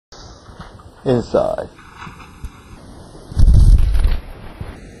inside.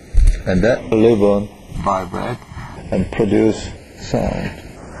 And that ribbon vibrate and produce sound,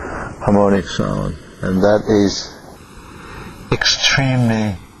 harmonic sound. And that is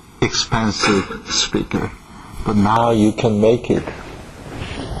extremely expensive speaker. But now you can make it.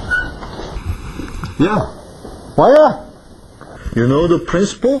 Yeah. Why not? You know the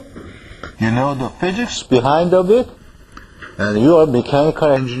principle, you know the physics behind of it, and you are a mechanical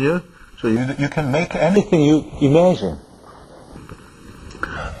engineer, so you can make anything you imagine.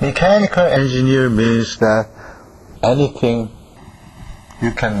 Mechanical engineer means that anything,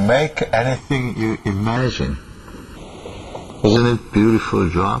 you can make anything you imagine. Isn't it a beautiful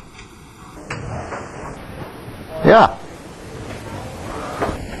job? Yeah.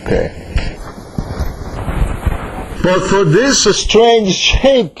 Okay. But for this strange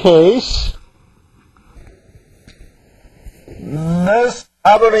shape case, this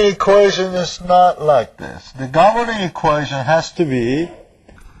governing equation is not like this. The governing equation has to be,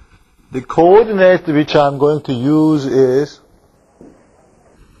 the coordinate which I'm going to use is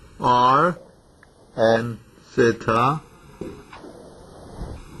r and theta.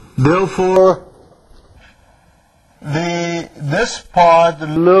 Therefore, this part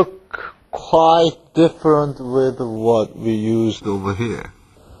look quite different with what we used over here.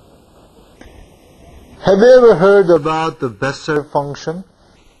 Have you ever heard about the Bessel function?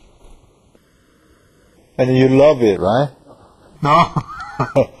 And you love it, right? No?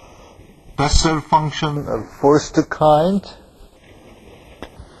 Bessel function of first kind,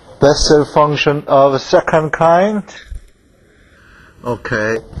 Bessel function of second kind.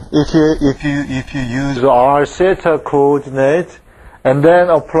 Okay. If you use the r theta coordinate and then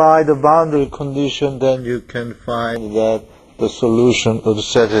apply the boundary condition, then you can find that the solution would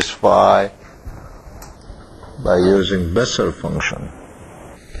satisfy by using Bessel function.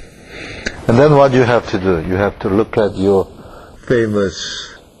 And then what you have to do? You have to look at your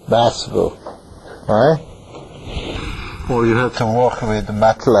famous math book, right? Or you have to work with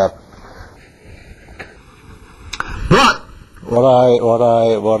MATLAB. But what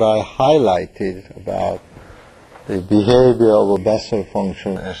I highlighted about the behavior of a Bessel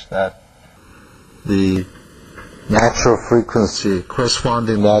function is that the natural frequency,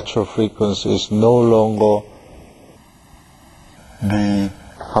 corresponding natural frequency, is no longer the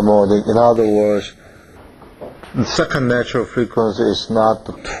harmonic. In other words, the second natural frequency is not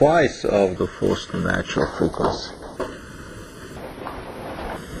the twice of the first natural frequency.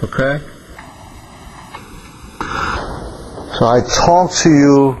 Okay? So I talk to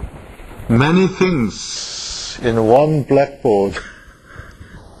you many things in one blackboard.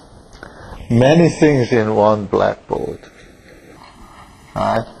 Many things in one blackboard.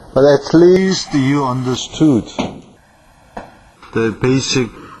 Right? But at least you understood the basic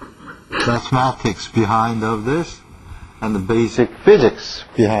mathematics behind of this, and the basic physics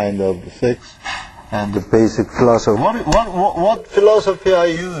behind of the physics, and the basic philosophy. What philosophy I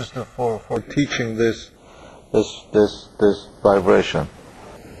used for teaching this vibration?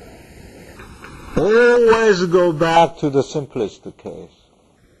 Always go back to the simplest case.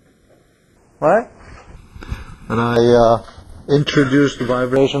 Right? And I introduced the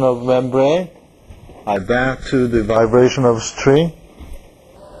vibration of membrane, I back to the vibration of string,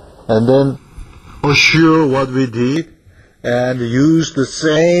 and then assure what we did, and use the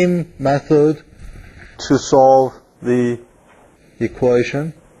same method to solve the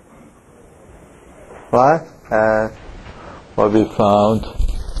equation. Right? And what we found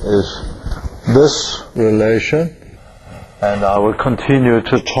is this relation, and I will continue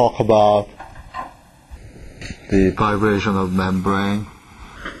to talk about the vibration of membrane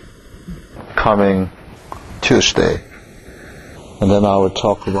coming Tuesday. And then I will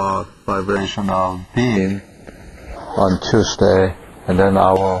talk about vibration of being on Tuesday, and then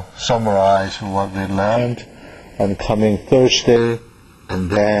I will summarize what we learned on coming Thursday, and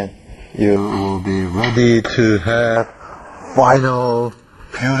then you will be ready to have final,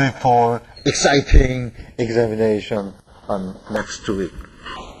 beautiful, exciting examination on next week.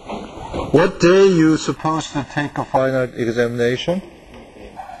 What day you supposed to take a final examination?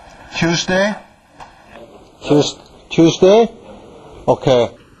 Tuesday? Tuesday? Okay.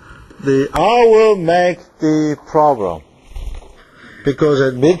 I will make the problem, because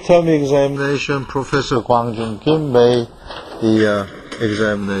at midterm examination, Professor Yang-Hann Kim made the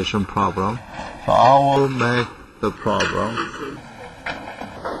examination problem. So I will make the problem.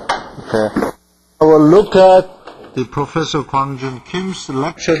 Okay. I will look at the Professor Yang-Hann Kim's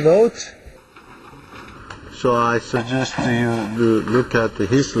lecture notes. So I suggest to you to look at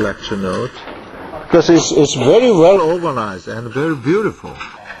his lecture notes, because it's very well organized and very beautiful.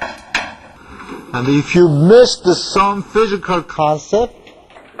 And if you missed some physical concept,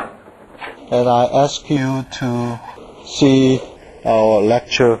 and I ask you to see our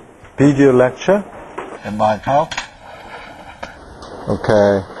lecture, video lecture in my talk.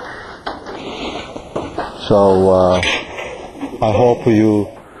 Okay. So I hope you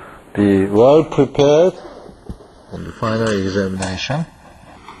be well prepared in the final examination.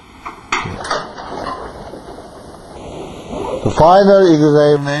 The final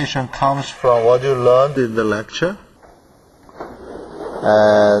examination comes from what you learned in the lecture.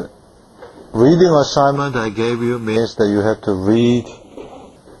 And reading assignment I gave you means that you have to read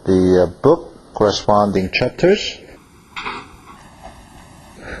the book corresponding chapters.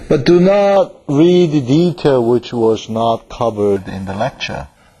 But do not read the detail which was not covered in the lecture.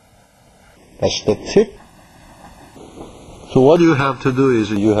 That's the tip. So what you have to do is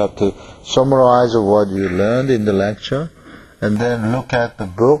you have to summarize what you learned in the lecture, and then look at the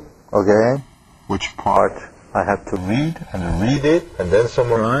book again, which part I have to read, and read it, and then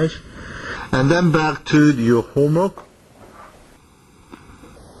summarize. And then back to your homework.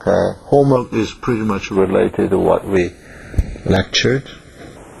 Okay, homework is pretty much related to what we lectured.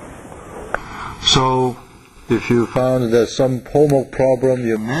 So, if you found that some homework problem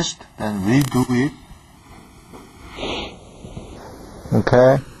you missed, then redo it.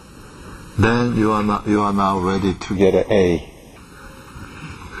 Okay? Then you are now ready to get an A.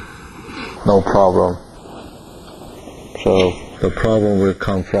 No problem. So the problem will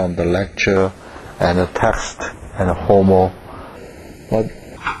come from the lecture and the text and the homework. But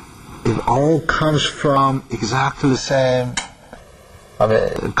it all comes from exactly the same. I mean,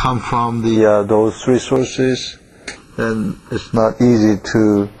 it comes from those three sources. Then it's not easy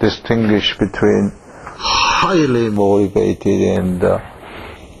to distinguish between highly motivated and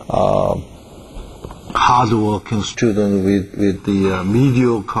hard-working student with the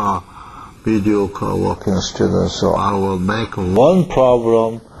mediocre working students. So I will make one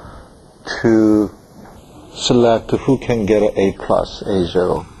problem to select who can get an A+,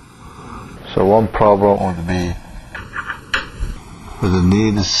 A0. So one problem would be would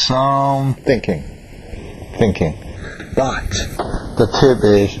need some thinking. But the tip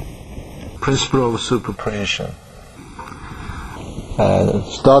is principle of superposition. And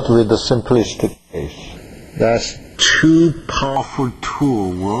start with the simplistic case. That's too powerful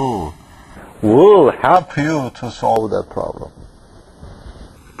tool. Will help you to solve that problem.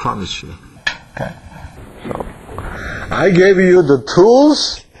 Promise you. Okay. So I gave you the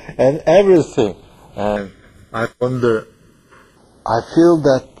tools and everything, and I feel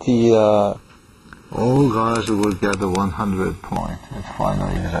that all guys will get the 100 point at final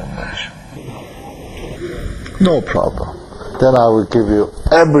examination. No problem. Then I will give you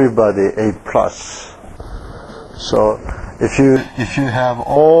everybody A+. So if you have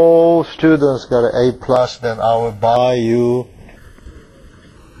all students got an A+, then I will buy you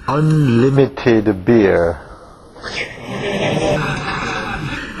unlimited beer.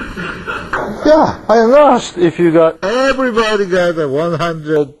 Yeah, I announced if you got everybody got a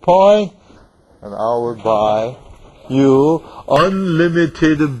 100 point, and I will buy you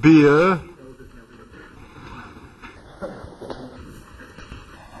unlimited beer.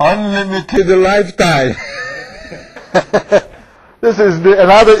 Unlimited lifetime. This is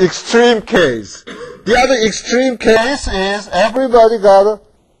another extreme case. The other extreme case is everybody got a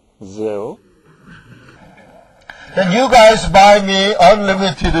 0. Then you guys buy me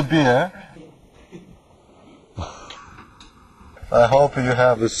unlimited beer. I hope you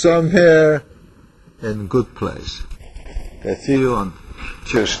have some here in good place. Okay, see you on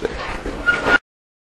Tuesday.